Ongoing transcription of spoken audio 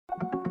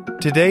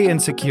Today in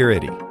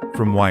Security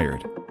from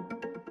Wired.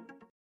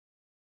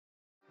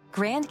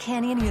 Grand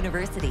Canyon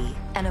University,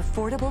 an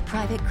affordable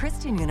private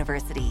Christian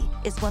university,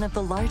 is one of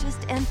the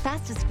largest and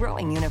fastest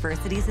growing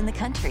universities in the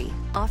country,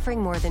 offering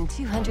more than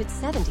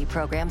 270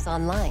 programs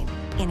online.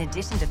 In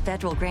addition to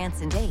federal grants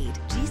and aid,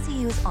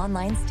 GCU's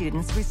online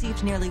students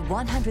received nearly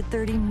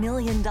 $130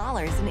 million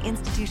in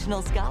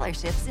institutional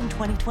scholarships in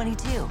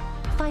 2022.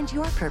 Find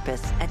your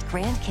purpose at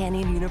Grand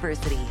Canyon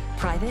University.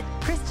 Private,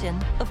 Christian,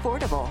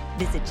 affordable.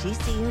 Visit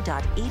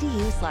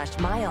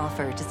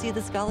gcu.edu/myoffer to see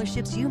the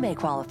scholarships you may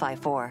qualify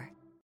for.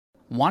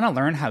 Want to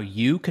learn how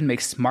you can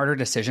make smarter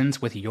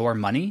decisions with your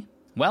money?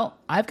 Well,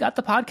 I've got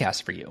the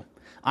podcast for you.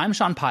 I'm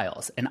Sean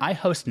Piles, and I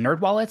host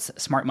NerdWallet's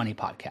Smart Money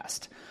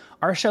Podcast.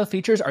 Our show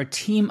features our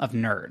team of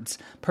nerds,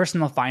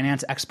 personal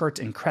finance experts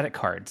in credit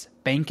cards,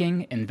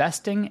 banking,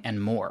 investing, and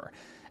more.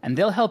 And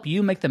they'll help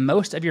you make the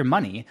most of your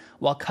money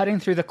while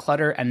cutting through the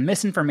clutter and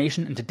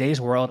misinformation in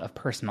today's world of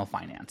personal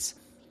finance.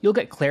 You'll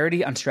get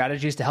clarity on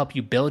strategies to help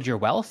you build your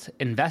wealth,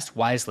 invest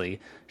wisely,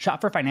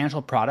 shop for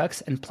financial products,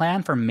 and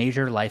plan for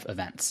major life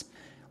events.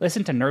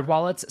 Listen to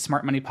NerdWallet's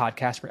Smart Money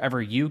Podcast wherever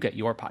you get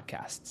your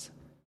podcasts.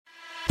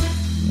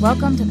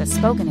 Welcome to the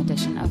spoken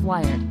edition of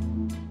Wired.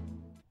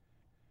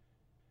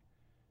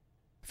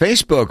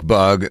 Facebook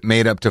bug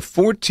made up to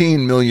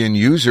 14 million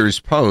users'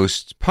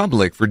 posts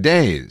public for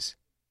days.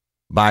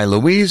 By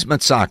Louise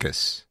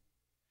Matsakis.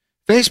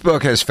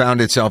 Facebook has found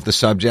itself the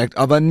subject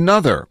of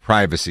another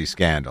privacy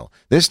scandal,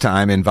 this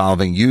time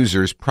involving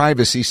users'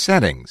 privacy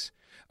settings.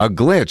 A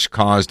glitch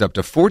caused up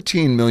to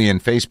 14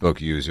 million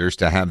Facebook users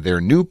to have their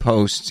new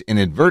posts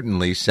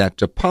inadvertently set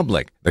to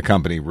public, the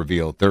company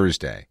revealed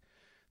Thursday.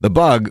 The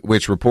bug,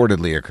 which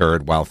reportedly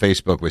occurred while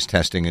Facebook was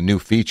testing a new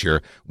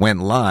feature,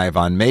 went live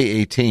on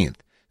May 18th.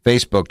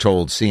 Facebook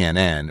told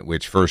CNN,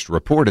 which first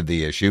reported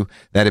the issue,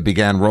 that it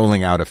began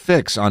rolling out a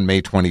fix on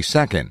May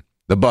 22nd.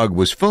 The bug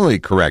was fully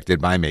corrected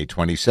by May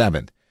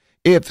 27th.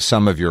 If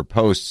some of your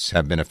posts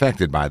have been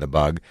affected by the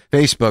bug,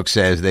 Facebook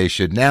says they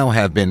should now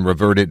have been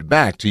reverted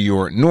back to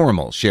your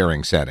normal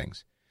sharing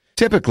settings.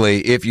 Typically,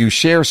 if you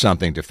share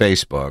something to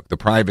Facebook, the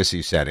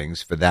privacy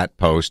settings for that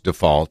post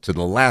default to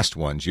the last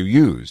ones you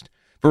used.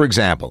 For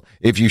example,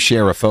 if you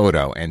share a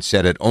photo and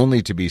set it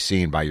only to be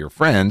seen by your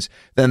friends,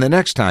 then the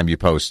next time you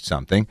post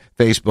something,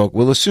 Facebook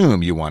will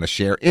assume you want to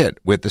share it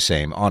with the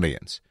same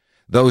audience.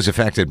 Those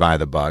affected by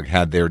the bug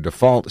had their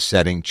default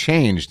setting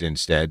changed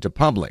instead to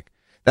public.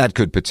 That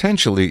could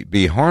potentially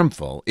be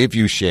harmful if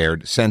you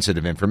shared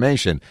sensitive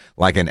information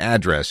like an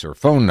address or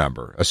phone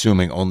number,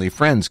 assuming only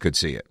friends could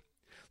see it.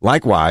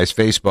 Likewise,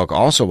 Facebook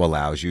also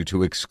allows you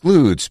to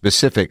exclude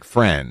specific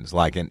friends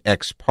like an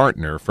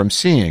ex-partner from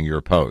seeing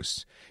your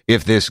posts.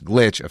 If this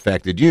glitch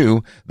affected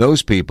you,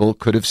 those people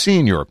could have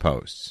seen your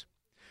posts.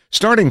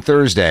 Starting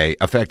Thursday,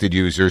 affected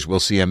users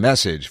will see a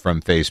message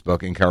from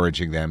Facebook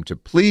encouraging them to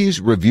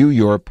please review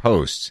your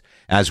posts,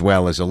 as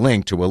well as a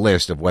link to a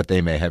list of what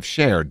they may have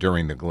shared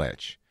during the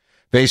glitch.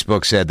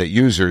 Facebook said that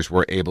users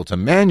were able to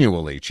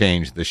manually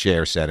change the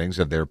share settings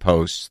of their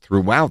posts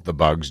throughout the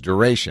bug's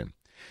duration.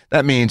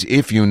 That means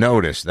if you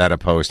noticed that a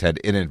post had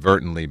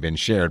inadvertently been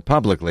shared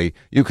publicly,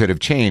 you could have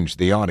changed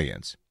the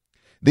audience.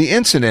 The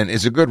incident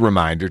is a good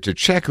reminder to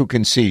check who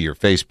can see your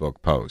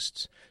Facebook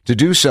posts. To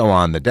do so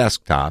on the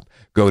desktop,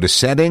 go to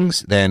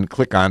Settings, then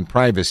click on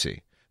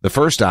Privacy. The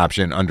first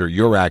option under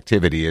Your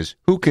Activity is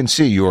Who Can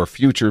See Your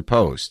Future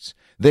Posts.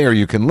 There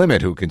you can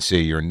limit who can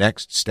see your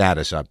next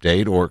status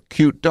update or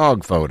cute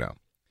dog photo.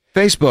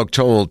 Facebook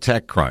told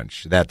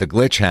TechCrunch that the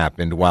glitch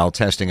happened while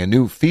testing a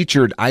new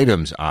Featured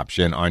Items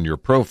option on your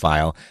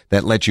profile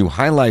that lets you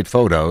highlight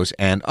photos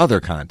and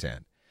other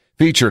content.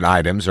 Featured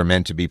items are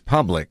meant to be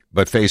public,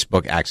 but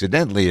Facebook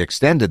accidentally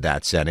extended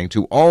that setting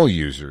to all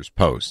users'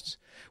 posts.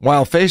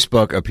 While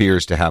Facebook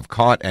appears to have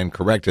caught and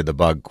corrected the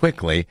bug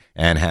quickly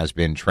and has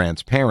been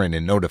transparent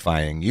in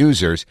notifying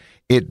users,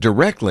 it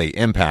directly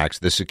impacts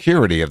the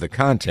security of the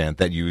content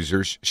that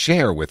users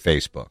share with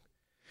Facebook.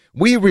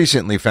 We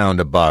recently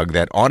found a bug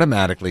that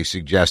automatically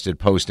suggested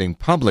posting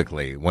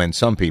publicly when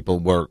some people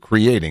were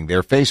creating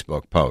their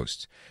Facebook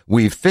posts.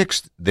 We've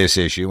fixed this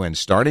issue, and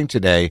starting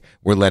today,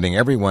 we're letting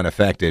everyone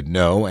affected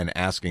know and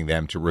asking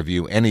them to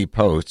review any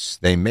posts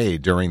they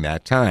made during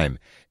that time,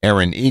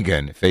 Aaron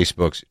Egan,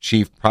 Facebook's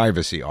chief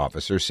privacy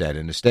officer, said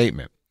in a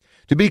statement.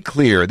 To be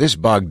clear, this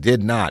bug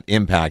did not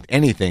impact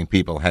anything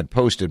people had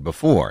posted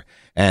before,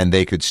 and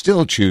they could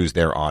still choose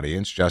their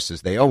audience just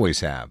as they always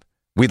have.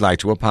 We'd like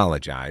to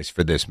apologize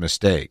for this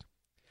mistake.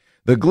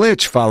 The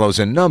glitch follows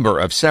a number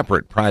of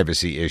separate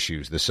privacy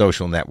issues the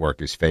social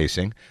network is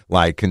facing,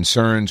 like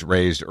concerns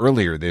raised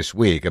earlier this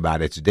week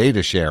about its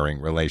data sharing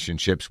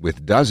relationships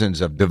with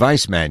dozens of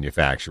device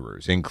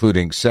manufacturers,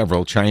 including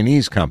several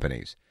Chinese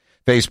companies.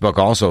 Facebook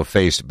also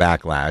faced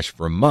backlash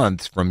for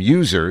months from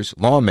users,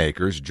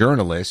 lawmakers,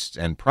 journalists,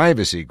 and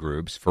privacy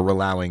groups for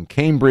allowing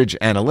Cambridge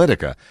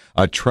Analytica,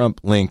 a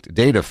Trump-linked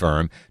data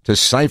firm, to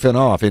siphon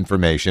off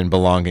information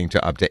belonging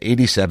to up to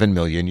 87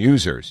 million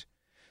users.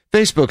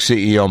 Facebook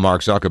CEO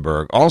Mark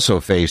Zuckerberg also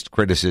faced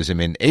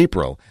criticism in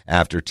April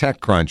after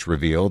TechCrunch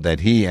revealed that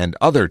he and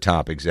other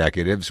top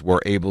executives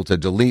were able to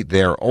delete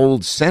their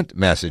old sent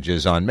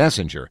messages on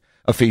Messenger,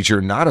 a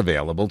feature not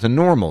available to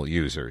normal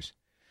users.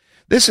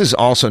 This is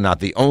also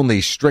not the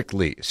only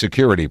strictly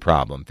security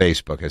problem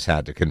Facebook has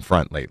had to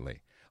confront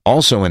lately.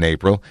 Also in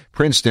April,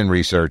 Princeton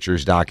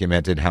researchers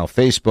documented how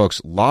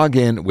Facebook's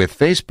Login with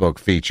Facebook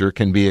feature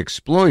can be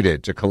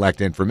exploited to collect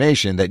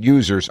information that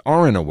users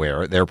aren't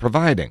aware they're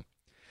providing.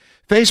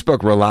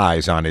 Facebook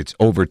relies on its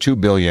over 2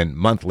 billion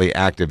monthly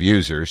active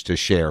users to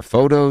share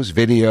photos,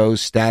 videos,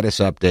 status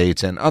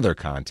updates, and other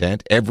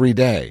content every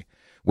day.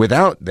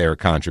 Without their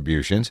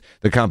contributions,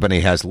 the company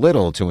has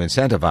little to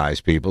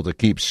incentivize people to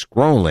keep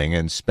scrolling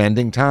and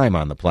spending time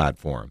on the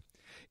platform.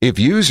 If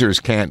users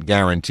can't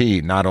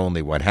guarantee not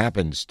only what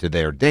happens to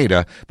their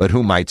data, but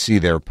who might see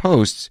their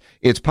posts,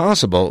 it's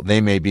possible they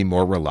may be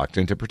more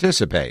reluctant to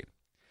participate.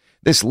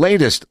 This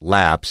latest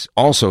lapse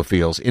also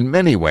feels in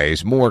many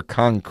ways more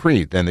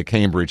concrete than the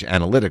Cambridge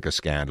Analytica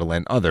scandal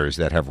and others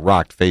that have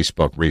rocked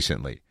Facebook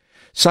recently.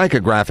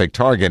 Psychographic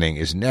targeting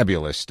is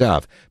nebulous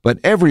stuff, but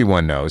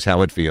everyone knows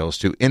how it feels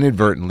to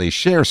inadvertently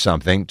share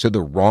something to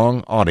the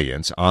wrong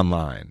audience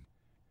online.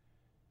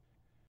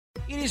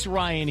 It is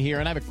Ryan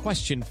here, and I have a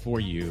question for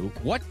you.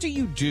 What do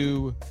you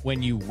do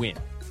when you win?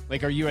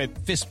 Like, are you a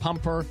fist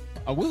pumper,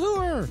 a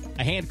woohooer,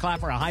 a hand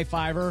clapper, a high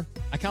fiver?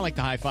 I kind of like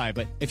the high five,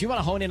 but if you want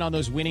to hone in on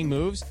those winning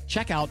moves,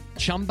 check out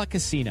Chumba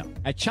Casino.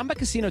 At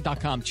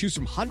ChumbaCasino.com, choose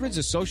from hundreds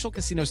of social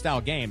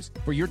casino-style games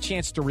for your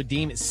chance to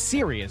redeem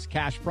serious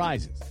cash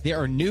prizes. There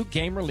are new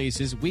game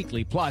releases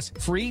weekly, plus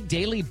free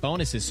daily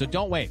bonuses, so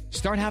don't wait.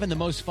 Start having the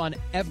most fun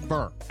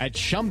ever at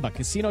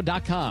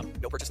ChumbaCasino.com.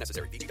 No purchase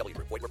necessary. VGW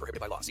Group. Void where prohibited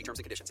by law. See terms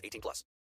and conditions. 18+.